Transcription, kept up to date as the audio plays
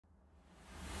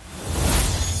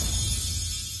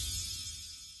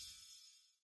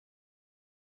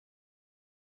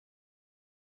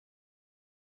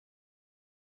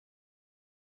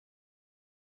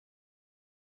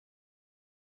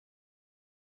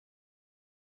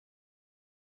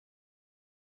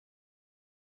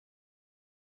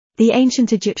The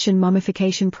ancient Egyptian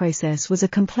mummification process was a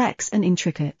complex and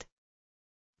intricate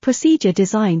procedure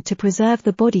designed to preserve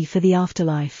the body for the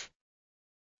afterlife.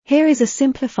 Here is a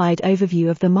simplified overview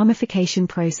of the mummification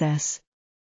process.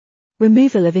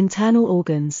 Removal of internal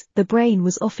organs. The brain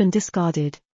was often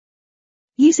discarded.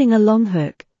 Using a long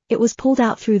hook, it was pulled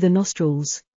out through the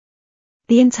nostrils.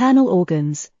 The internal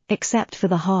organs, except for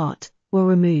the heart, were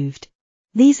removed.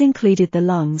 These included the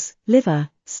lungs,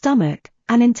 liver, stomach,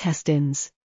 and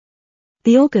intestines.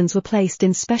 The organs were placed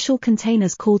in special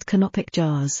containers called canopic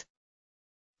jars.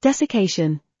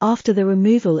 Desiccation. After the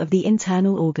removal of the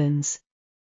internal organs,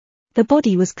 the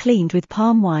body was cleaned with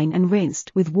palm wine and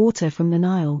rinsed with water from the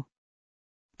Nile.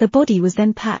 The body was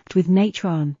then packed with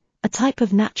natron, a type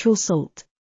of natural salt.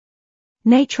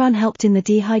 Natron helped in the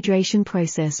dehydration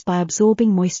process by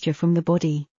absorbing moisture from the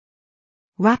body.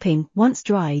 Wrapping. Once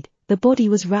dried, the body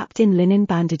was wrapped in linen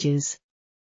bandages.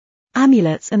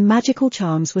 Amulets and magical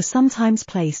charms were sometimes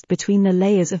placed between the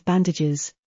layers of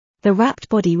bandages. The wrapped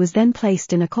body was then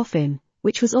placed in a coffin,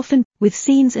 which was often with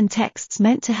scenes and texts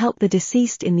meant to help the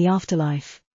deceased in the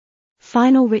afterlife.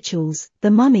 Final rituals.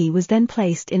 The mummy was then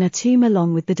placed in a tomb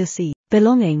along with the deceased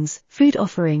belongings, food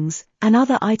offerings, and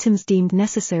other items deemed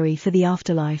necessary for the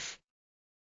afterlife.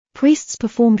 Priests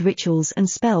performed rituals and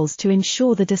spells to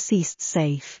ensure the deceased's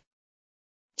safe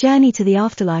journey to the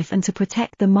afterlife and to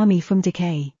protect the mummy from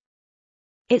decay.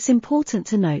 It's important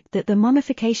to note that the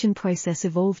mummification process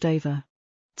evolved over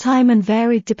time and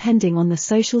varied depending on the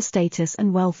social status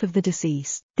and wealth of the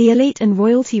deceased. The elite and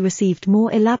royalty received more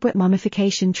elaborate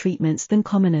mummification treatments than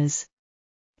commoners.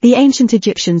 The ancient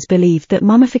Egyptians believed that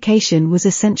mummification was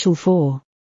essential for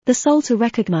the soul to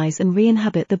recognize and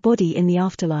re-inhabit the body in the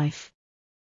afterlife.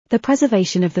 The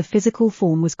preservation of the physical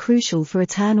form was crucial for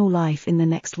eternal life in the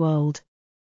next world.